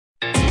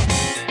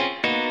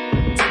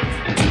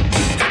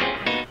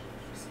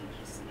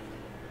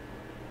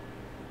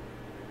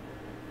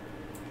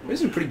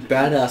Those are pretty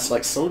badass,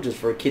 like, soldiers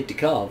for a kid to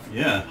carve.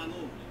 Yeah.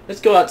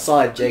 Let's go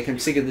outside, Jake. I'm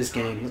sick of this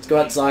game. Let's go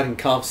outside and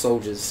carve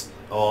soldiers.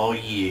 Oh,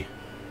 yeah.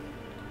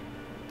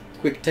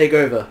 Quick, take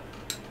over.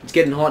 It's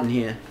getting hot in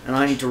here, and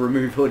I need to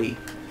remove hoodie.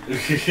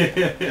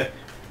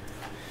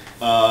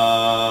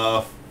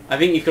 I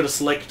think you've got to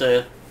select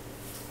a...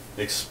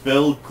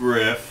 Expel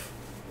Griff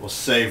or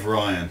save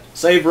Ryan.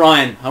 Save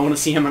Ryan. I want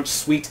to see how much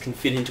sweets can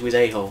fit into his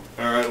a-hole.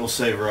 Alright, we'll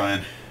save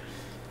Ryan.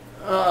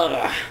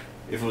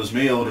 If it was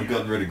me, I would have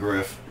gotten rid of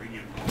Griff.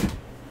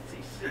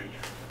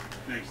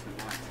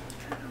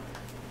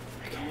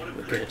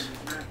 We're good.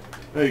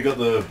 Oh, you got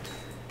the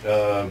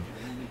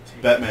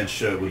Batman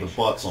shirt with the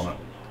butts on it.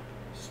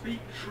 Speak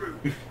true.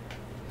 You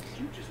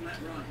just let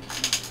Ryan.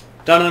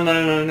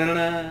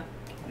 Da-na-na-na-na-na.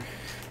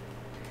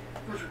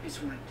 Roderick is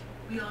right.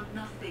 We are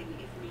nothing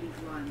if we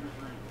leave Ryan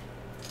behind.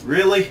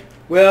 Really?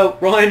 Well,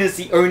 Ryan is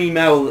the only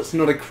male that's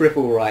not a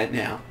cripple right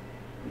now.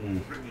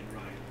 Mm. Bring in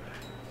Ryan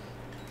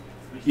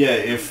back. Yeah,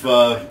 if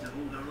Well,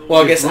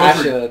 I guess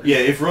Asher... Yeah,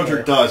 if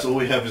Roderick dies, all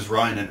we have is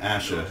Ryan and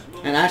Asher.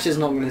 And Asher's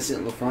not going to sit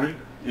on the throne.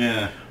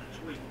 Yeah.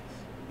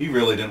 He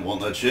really didn't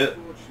want that shit.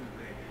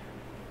 Unfortunately,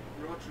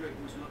 Roderick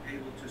was not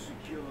able to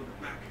secure the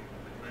backing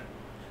of the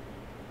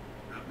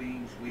Glenmont. That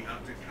means we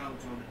have to count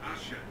on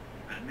Asher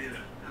and Mira.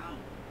 How?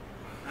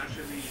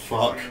 Asher needs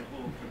Fuck. to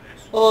hold for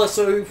this. Oh,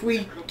 so if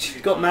we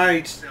got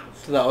married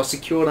to that or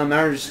secured our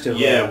marriage to her...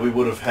 Yeah, we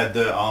would have had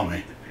their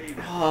army.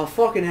 Oh,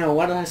 fucking hell,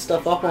 why did I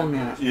stuff up on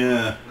that?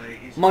 Yeah.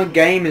 My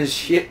game is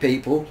shit,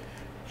 people.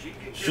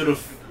 Should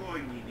have...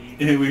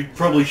 Yeah, we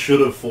probably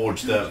should have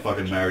forged that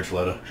fucking marriage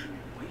letter.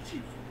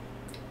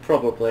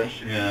 Probably.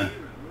 Yeah.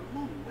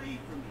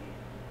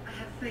 I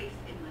have faith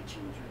in my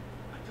children.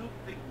 I don't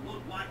think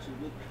Lord Whiter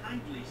will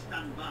kindly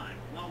stand by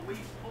while we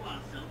pull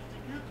ourselves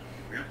together.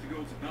 We have to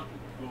go to battle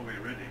before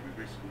we're ready.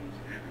 We risk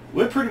losing everything.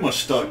 We're pretty much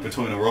stuck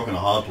between a rock and a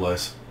hard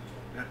place.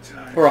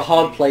 Or a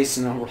hard place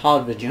and a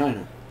hard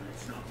vagina.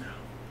 It's not now.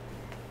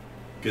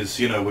 Because,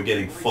 you know, we're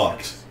getting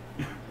fucked.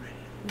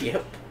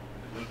 Yep.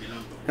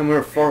 And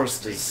we're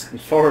foresters.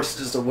 And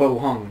foresters are well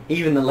hung.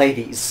 Even the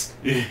ladies.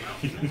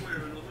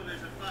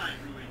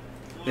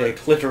 Their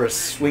clitoris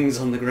swings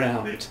on the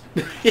ground.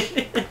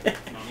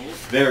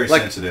 Very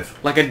sensitive.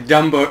 Like a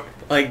Dumbo...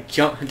 Like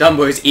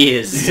Dumbo's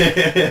ears.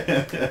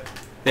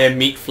 Their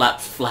meat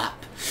flaps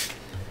flap.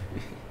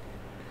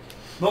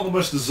 Not the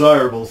most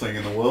desirable thing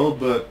in the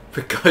world, but...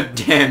 But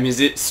goddamn, is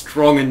it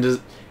strong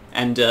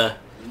and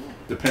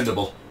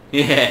dependable.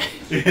 Yeah.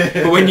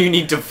 But when you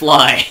need to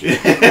fly.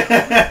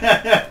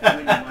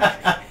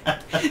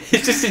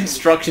 It's just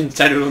instructions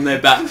tatted on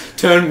their back.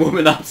 Turn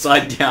woman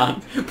upside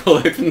down. Pull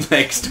open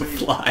legs to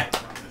fly.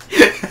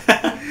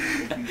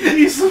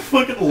 Use the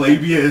fucking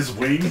labia as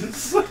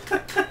wings.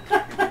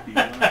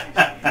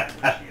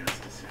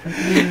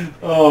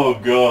 Oh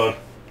god.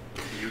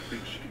 You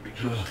think she can be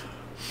trusted?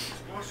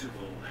 It's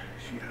possible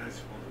she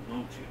has other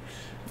motives.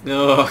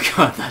 Oh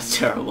god, that's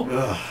terrible.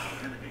 Enemies.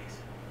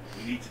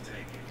 We need to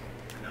take it.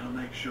 And I'll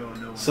make sure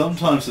no one...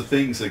 Sometimes the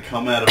things that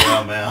come out of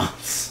our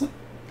mouths.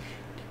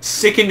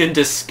 Sicken and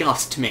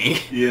disgust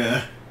me.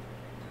 Yeah.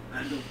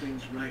 Handle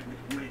things right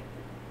with wit.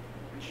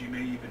 And she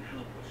may even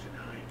help us in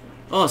high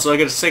points. Oh, so I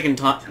get a second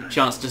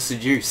chance to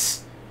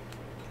seduce.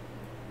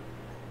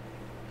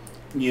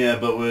 Yeah,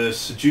 but we're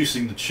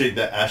seducing the chick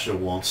that Asher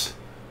wants.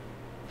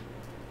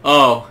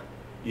 Oh.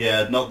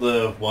 Yeah, not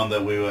the one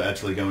that we were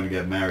actually going to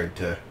get married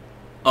to.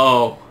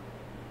 Oh.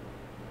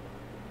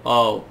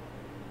 Oh.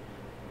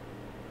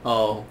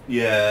 Oh.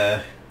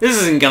 Yeah.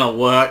 This isn't gonna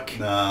work.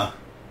 Nah.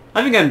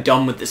 I think I'm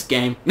done with this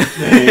game. We're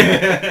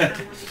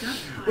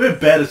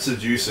bad at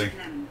seducing.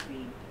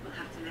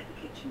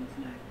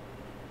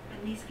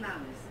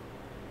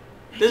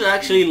 There's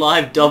actually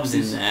live dubs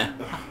in there.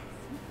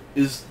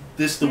 Is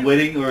this the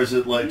wedding, or is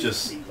it like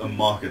just a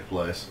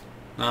marketplace?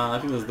 I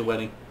think this is the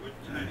wedding.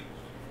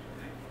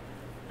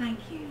 Thank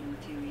you,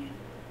 Tyrion.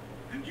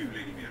 And you,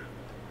 Lady Mira.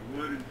 A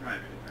word in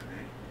private, if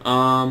I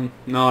may.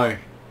 No.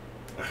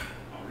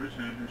 I'll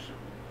return her soon.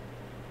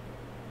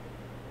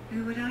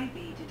 Who would I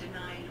be to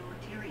deny Lord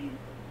Tyrion?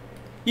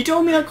 You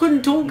told me I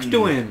couldn't talk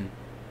to him.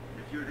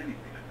 If you're anything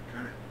like a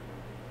current,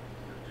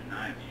 you'll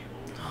deny the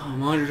evil. Oh,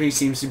 Marjorie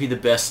seems to be the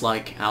best,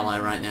 like, ally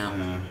right now.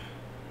 Lady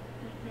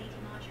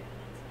Marjorie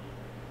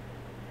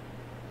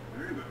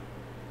Very well.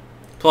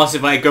 Plus,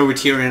 if I go with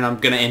Tyrion, I'm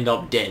gonna end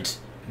up dead.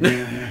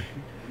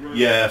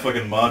 Yeah,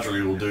 fucking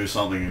Marjorie will do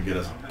something and get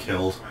us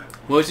killed.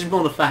 Well, it's just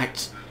more the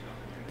fact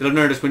that I've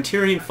noticed when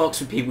Tyrion fucks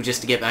with people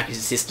just to get back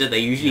his sister, they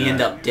usually end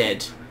up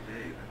dead.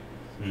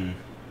 Hmm.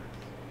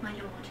 My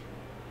lord,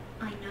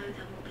 I know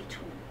there will be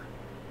talk,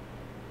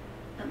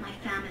 but my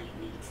family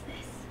needs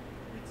this.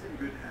 It's in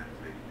good hands,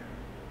 Lady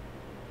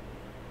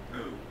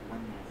Mira. Oh,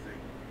 one more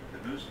thing. The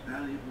most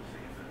valuable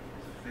favor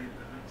is a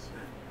favor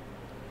unspent.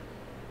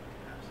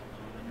 Perhaps I'll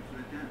call on you for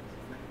a dance.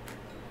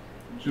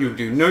 Enjoy You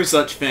do no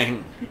such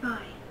thing. Goodbye,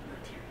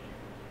 Lord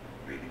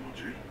Tyrion. Lady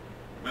Marjorie,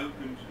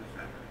 welcome to the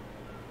family.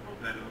 Hope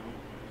that all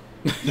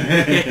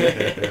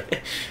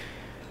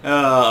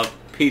goes.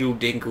 Peedle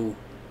Dinkle.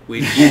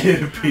 Which...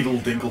 Peedle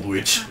Dinkled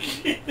Witch.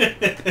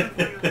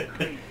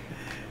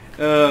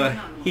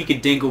 He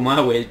could dinkle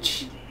my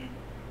witch.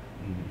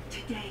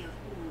 Today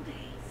of all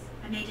days,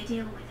 I made a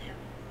deal with him.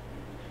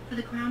 For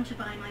the crown to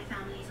buy my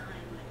family's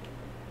ironwood.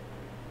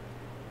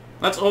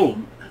 That's all.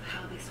 Think of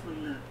how this will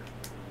look.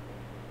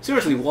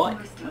 Seriously, what?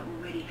 Forrester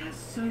already has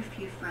so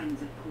few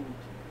friends at court.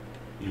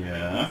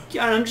 Yeah.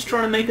 Yeah, I'm just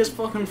trying to make us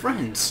fucking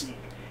friends.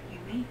 You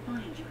may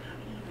find you have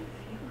even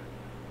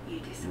fewer. You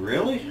disappoint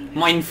Really? me.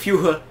 Mein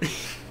Führer.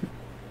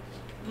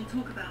 We'll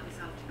talk about this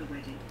after the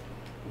wedding.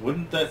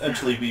 Wouldn't that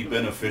actually be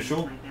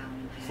beneficial?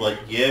 It's like,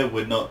 yeah,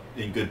 we're not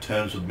in good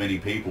terms with many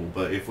people,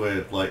 but if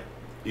we're, like,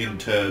 in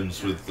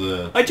terms with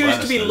the I chose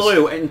to be Lannisters-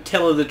 loyal and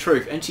tell her the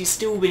truth, and she's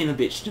still being a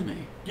bitch to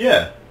me.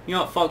 Yeah. You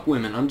know what, fuck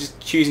women. I'm just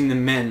choosing the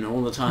men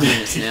all the time in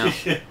this now.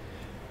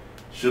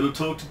 Should have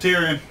talked to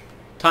Tyrion.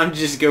 Time to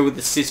just go with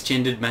the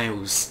cisgendered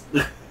males.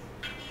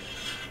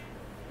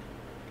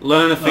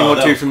 Learn a thing Oh, or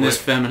that two was from this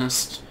quick.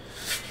 feminist.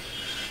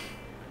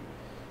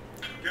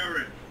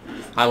 Garrett,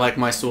 I like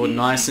my sword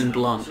nice and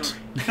blunt. sorry.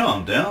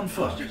 Calm down, I was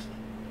fuck. just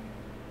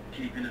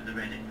keeping at the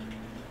ready.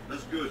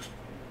 That's good.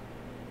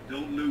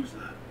 Don't lose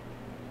that.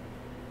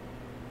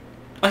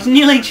 I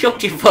nearly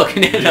chopped your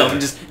fucking head off Yeah.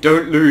 and just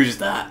don't lose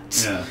that.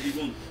 Yeah. He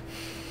won't.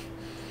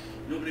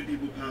 Not many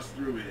people pass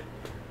through here.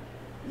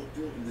 What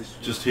brought him this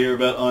far? Just hear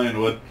about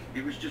Ironwood.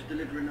 He was just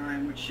delivering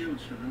ironwood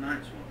shields for the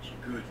Night's Watch.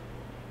 Good.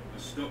 Our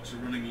stocks are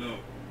running low.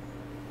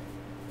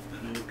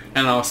 I know it can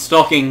And our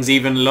stockings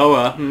even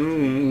lower.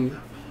 Hmm.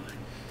 that behind.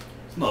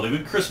 It's not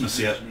even Christmas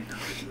yet. Actually, that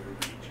was your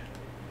arranger.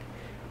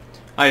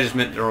 I just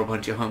meant they're all a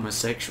bunch of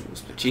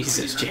homosexuals, but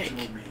Jesus, Somebody had Jake.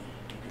 told me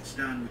you could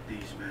stand with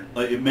these men.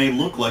 Like, it may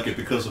look like it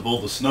because of all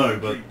the snow,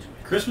 but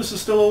Christmas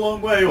is still a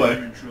long way You're away.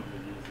 in trouble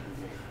north of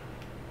the wall.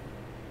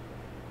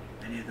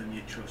 Any of them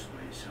you trust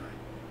by your side.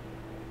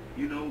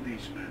 You know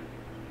these men.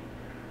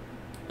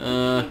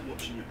 Keep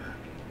watching your back.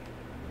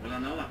 Well, I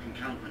know I can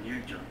count on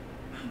you, John.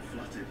 I'm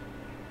flattered.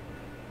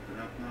 But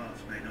our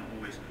paths may not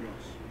always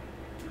cross.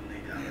 We'll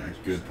need allies.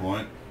 Good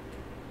point.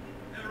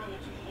 Herald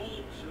Holt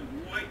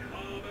of White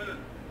Harbour,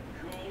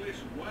 Corliss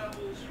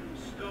Wells from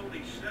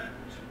Stony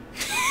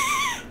Sept.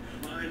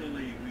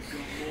 Finally, we've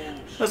got more.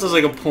 That sounds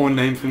like a porn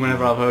name from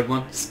whenever I've heard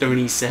one.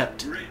 Stony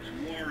Sept. Britt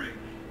Warwick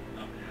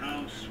of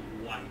House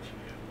White.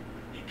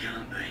 It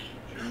can't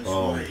be. House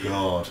Oh White.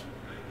 god.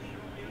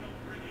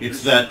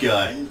 It's that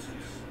guy.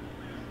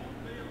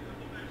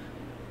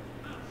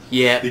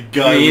 Yeah, The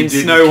guy me we and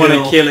didn't Snow want to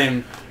kill. kill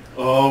him.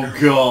 Oh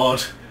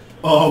god.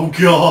 Oh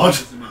god.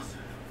 What's the matter?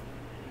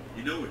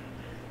 You know it.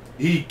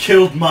 He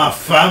killed my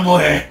family.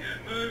 Get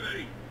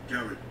moving!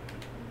 Garrett.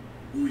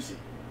 Who is it?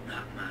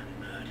 That man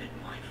murdered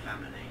my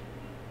family.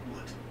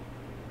 What?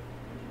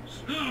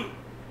 Snow!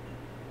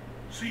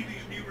 See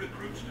these new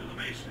recruits to the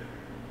Maester?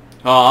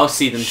 Oh, I'll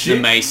see them to the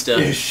Maester.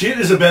 Yeah, shit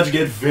is about to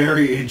get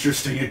very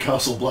interesting at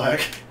Castle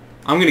Black.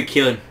 I'm gonna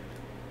kill him.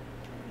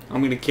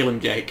 I'm gonna kill him,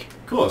 Jake.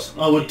 Of course,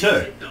 I would too.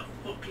 The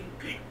fucking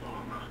pig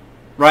farmer.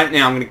 Right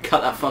now, I'm gonna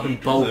cut that fucking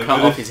bowl Is that cut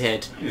good? off his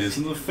head. He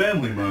isn't a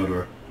family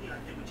murderer. You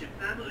acted with your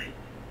family.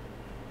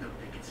 Don't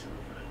think it's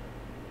over.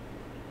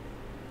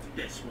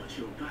 Let's watch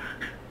your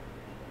back.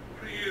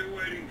 What are you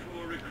waiting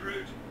for,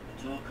 recruit?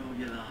 Talk all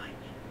you like.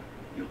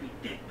 You'll be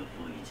dead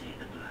before you take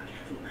the blast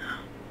for now.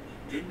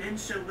 Didn't end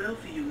so well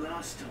for you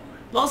last time.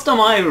 Last time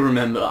I ever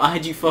remember, I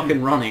had you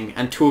fucking running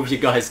and two of you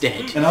guys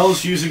dead. And I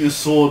was using a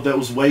sword that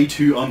was way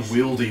too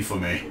unwieldy for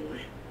me. Boy.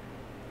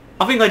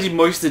 I think I did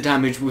most of the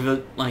damage with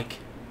a, like,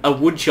 a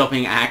wood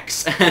chopping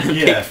axe and a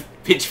Yeah.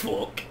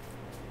 pitchfork.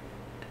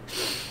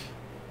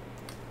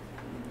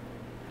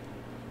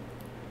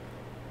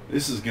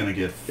 This is gonna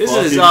get This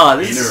fucking is,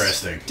 this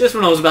interesting. is just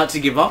when I was about to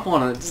give up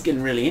on it, it's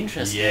getting really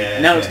interesting.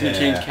 Yeah. Now it's gonna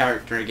change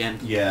character again.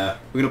 Yeah.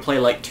 We're gonna play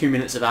like 2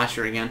 minutes of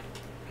Asher again.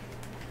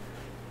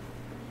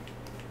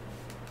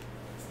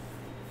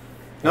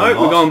 No, Why we're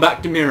not? going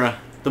back to Mirror,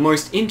 the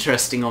most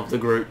interesting of the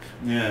group.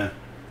 Yeah.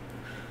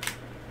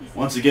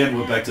 Once again,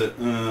 we're back to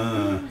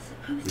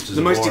which is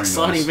The a most boring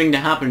exciting noise. thing to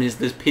happen is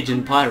there's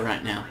pigeon pie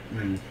right now.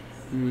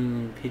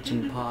 Mm.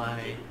 Pigeon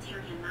pie.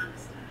 Tyrion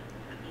Lannister,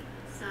 I mean,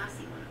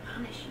 Cersei want to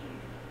punish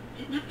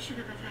you. It never should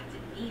have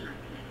affected me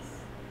like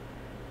this.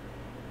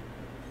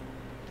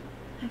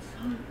 I'm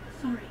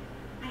so sorry.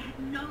 I had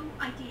no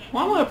idea.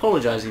 Why am I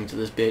apologising to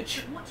this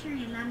bitch? But what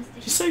Tyrion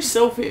Lannister She's so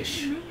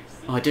selfish.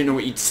 Oh, I don't know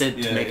what you'd said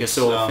to Yeah, make her it's,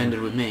 so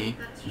offended with me.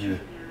 That's Yeah. true, Mira.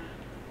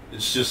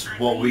 It's just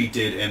what we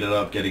did ended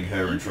up getting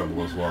her in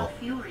trouble as well. How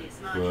furious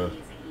For Marjorie is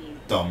at you.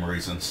 dumb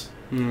reasons.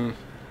 Hmm. When I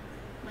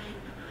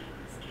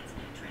was getting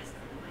her dressed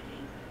for the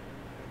wedding,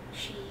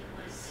 she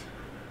was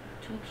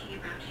talking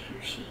about who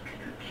she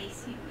could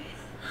replace you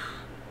with.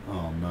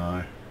 Oh no.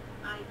 I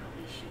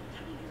probably shouldn't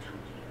have even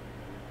told you.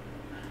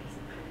 But I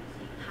suppose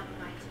you have a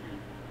right to know.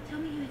 Tell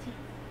me who it is.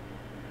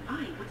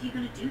 What are you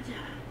going to do to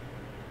her?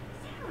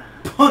 Sarah!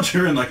 Punch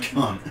her in the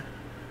cunt.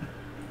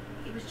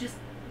 It was just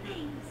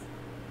names.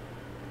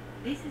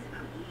 This is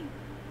about you.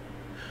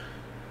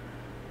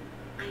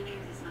 I know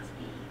this must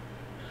be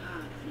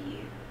hard for you.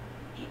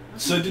 It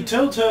wasn't So did you.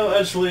 Telltale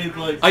actually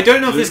like? I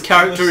don't know if this do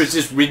character this?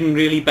 is just written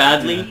really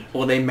badly, Yeah.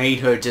 or they made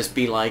her just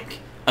be like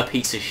a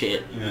piece of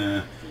shit.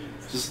 Yeah.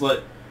 Just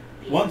like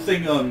One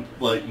thing I'm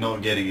like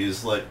not getting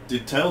is like,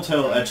 did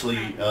Telltale actually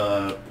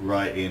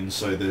write in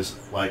so there's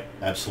like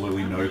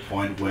absolutely no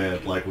point where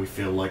like we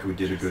feel like we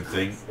did a good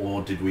thing,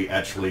 or did we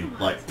actually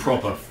like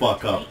proper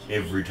fuck up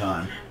every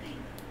time?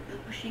 You're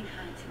pushing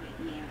her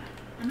to it, Mira.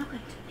 I'm not going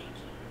to make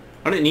you.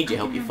 I don't need your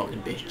help, you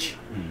fucking bitch.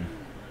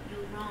 You're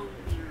wrong,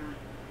 Mira.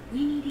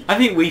 We need each I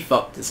think we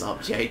fucked this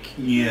up, Jake.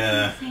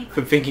 Yeah.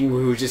 For thinking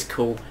we were just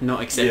cool,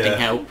 not accepting Yeah.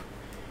 help.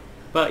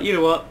 But you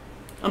know what?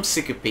 I'm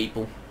sick of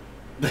people.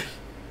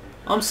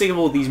 I'm sick of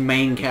all these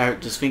main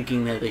characters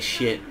thinking they're the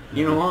shit.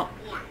 You know what?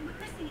 We're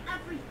missing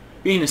everything.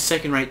 Being a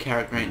second-rate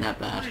character ain't that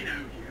bad. I know you. You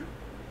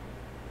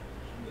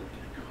walked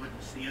in the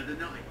gardens the other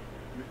night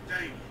with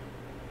Damien.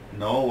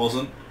 No, it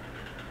wasn't.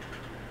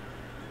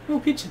 Oh,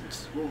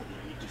 pigeons. Before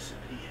you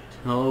disappeared.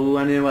 Oh,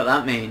 I know what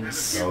that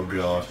means. Oh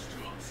god.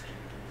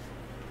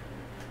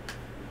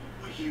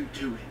 What were you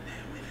doing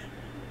there with him?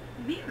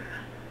 Mira,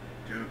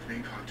 Don't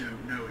think I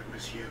don't know it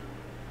was you.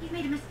 you've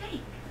made a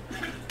mistake.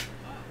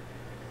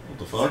 What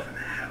the fuck?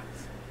 Seven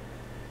hells.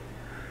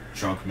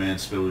 Drunk man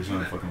spilled his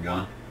own fucking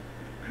wine.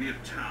 I need a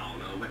towel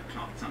or a wet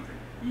cloth, something.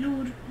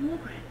 Lord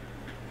Wargren.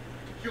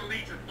 You'll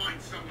need to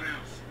find someone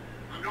else.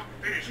 I'm not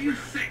finished Are you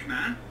with sick,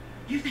 man?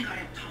 You think I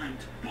have time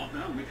to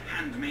bother with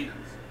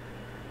handmaidens?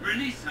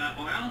 Release her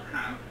or I'll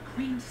have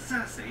Queen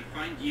Cersei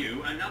find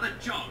you another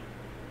job.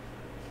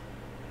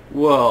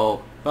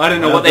 Whoa. I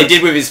don't know Well, what they that's-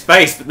 did with his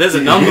face, but there's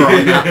a number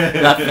on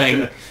that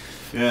thing.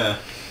 Yeah.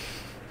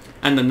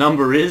 And the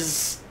number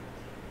is...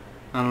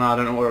 I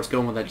don't know where I was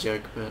going with that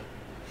joke, but...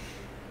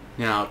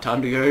 Now,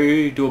 time to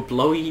go do a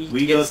blowy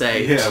to get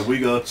saved. Yeah, we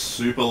got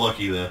super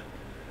lucky there.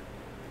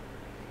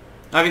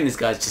 I think this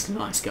guy's just a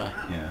nice guy.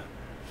 Yeah.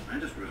 I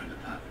just ruined a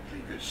perfectly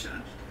good shot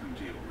to come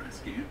to your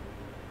rescue.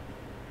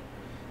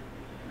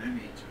 No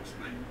need to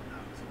explain what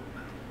that was all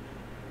about.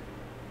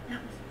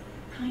 That was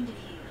kind of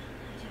you. I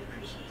do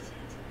appreciate it.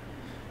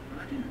 But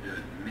I didn't do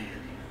it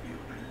merely for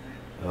your benefit.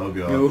 Oh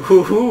god.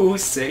 Ooh,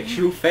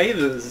 sexual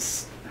favors.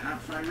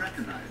 Perhaps I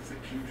recognize the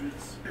kindred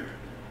spirit.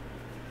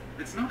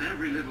 It's not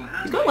every little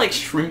hand. He's got, like,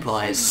 shrimp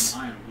eyes.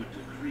 I would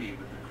agree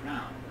with the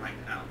crown right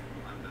out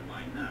from under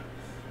my nose.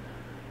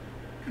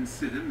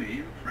 Consider me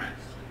impressed.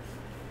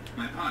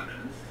 My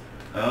partners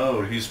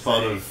Oh, He's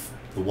part of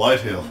the White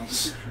feel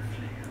Hills.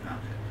 differently about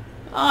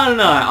it. I don't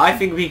know. I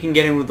think we can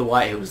get in with the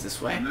White Hills this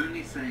way. I'm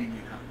only saying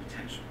you have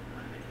potential,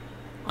 my lady.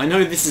 I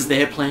know this is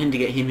their plan to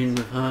get him in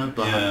with her,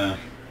 but Yeah.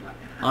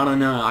 I don't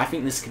know. I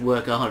think this could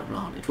work out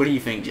advantage. What do you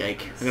think,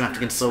 Jake? I'm gonna have to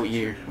consult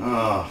you.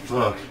 Ah,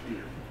 fuck.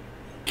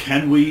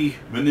 Can we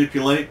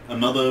manipulate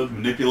another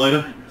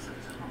manipulator?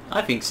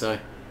 I think so. Of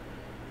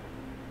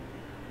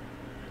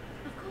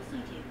course I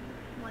do.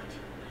 White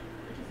Hill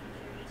is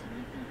inferior to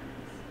my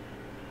families.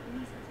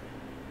 Always has been.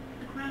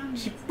 The crown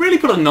She is... really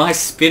put a nice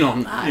spin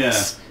on that. Yeah. I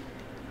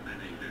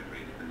know you don't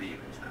really believe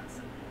it's that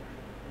simple.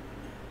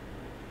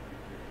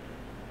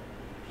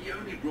 He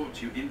only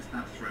brought you into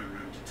that throne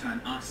room to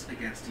turn us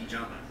against each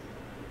other,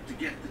 to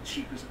get the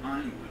cheapest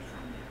ironwood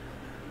from you.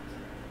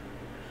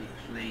 He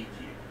played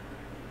you.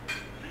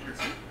 Played us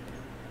all.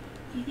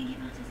 Do you think it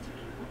matters to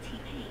me what he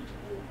paid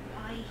or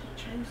why he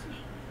chose me?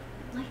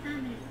 My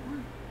family is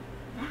one.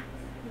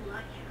 That's all I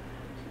care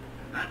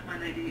about. That, my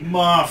lady,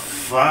 My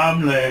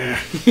family.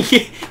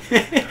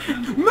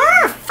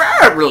 My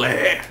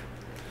family.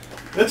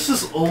 That's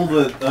just all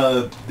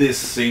that this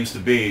seems to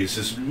be. It's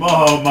just,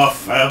 oh, my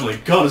family.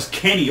 God, it's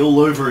Kenny all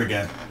over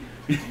again.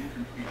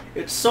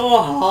 It's so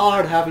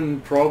hard having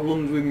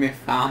problems with my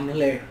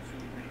family.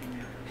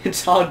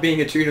 It's hard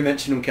being a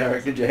two-dimensional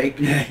character, Jake.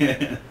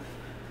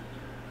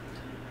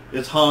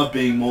 It's hard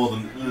being more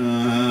than, Do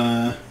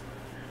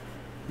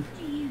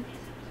you get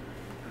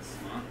a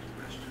smart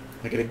question.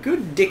 I get a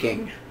good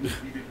dicking.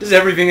 Does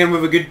everything end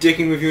with a good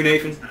dicking with you,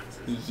 Nathan?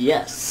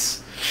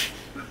 Yes.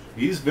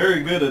 He's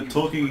very good at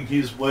talking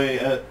his way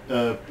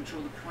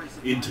Control the price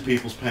of into iron.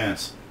 people's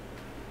pants.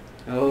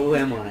 Oh,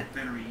 am I?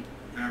 Very,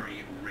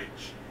 very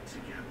rich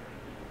together.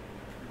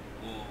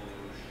 Or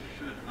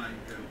should I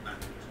go back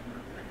to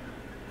Rebecca,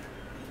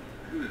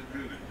 who has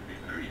proven to be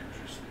very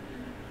interested in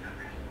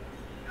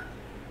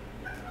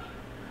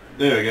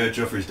There we go,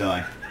 Joffrey's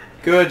dying.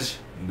 Good.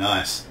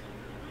 Nice.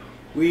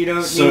 We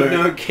don't So- need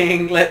no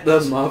king, let the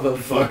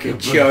motherfucker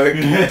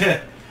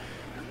choke.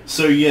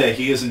 So yeah,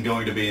 he isn't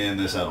going to be in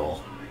this at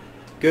all.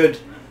 Good.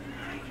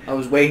 I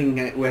was waiting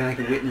when I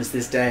could witness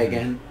this day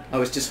again. I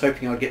was just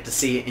hoping I'd get to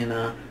see it in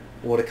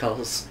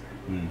watercolours.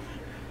 Hmm.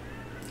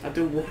 I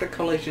do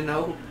watercolours, you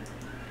know.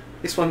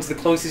 This one's the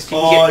closest you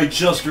Oh, can I get.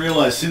 just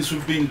realised, since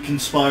we've been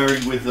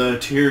conspiring with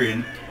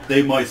Tyrion,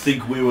 they might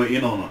think we were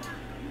in on it.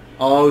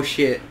 Oh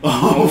shit.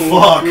 Oh,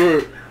 fuck.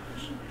 shit.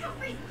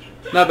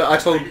 No, but I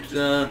told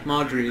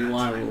Marjorie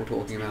why we were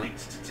talking about.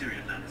 linked to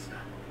Tyrion Lannister.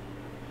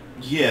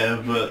 Yeah,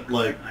 but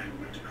like, I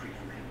would decree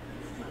from him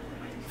before the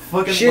wedding.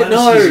 fucking Shit, Lannisters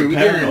no, are we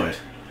paranoid.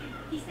 didn't.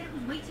 He said it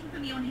was waiting for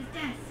me on his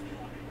desk.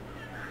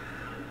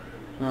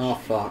 Oh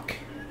fuck.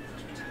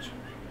 Such potential.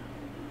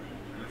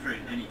 I'm afraid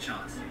any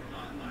chance of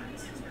our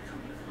alliance has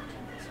become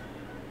impossible.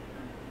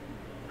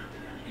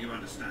 You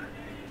understand?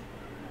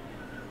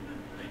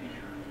 Lady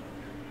Hera.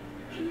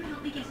 Can you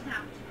help me get it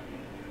out?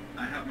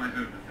 I have my own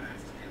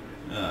affairs to deal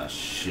with. Ah,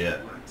 shit.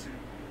 I want to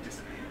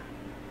disappear.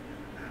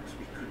 Perhaps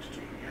we could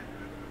talk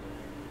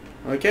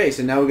again. Okay,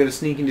 so now we're going to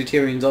sneak into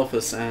Tyrion's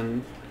office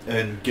and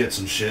And get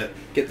some shit.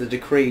 get the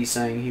decree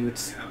saying he would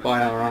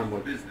buy our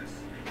ironwood. Business.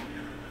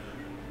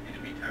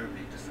 It'd be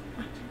terribly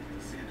disappointing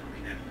to see it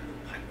on the end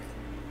of a pipe.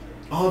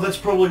 Oh, that's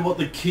probably what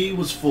the key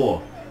was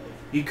for.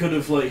 He could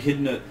have, like,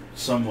 hidden it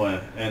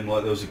somewhere, and,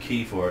 like, there was a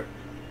key for it.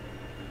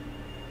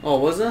 Oh,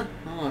 was there?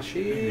 Oh,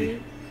 shit.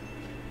 Maybe.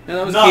 No,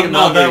 that was the key to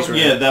Margaery's room.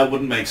 Yeah, that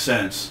wouldn't make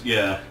sense.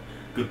 Yeah,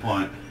 good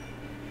point.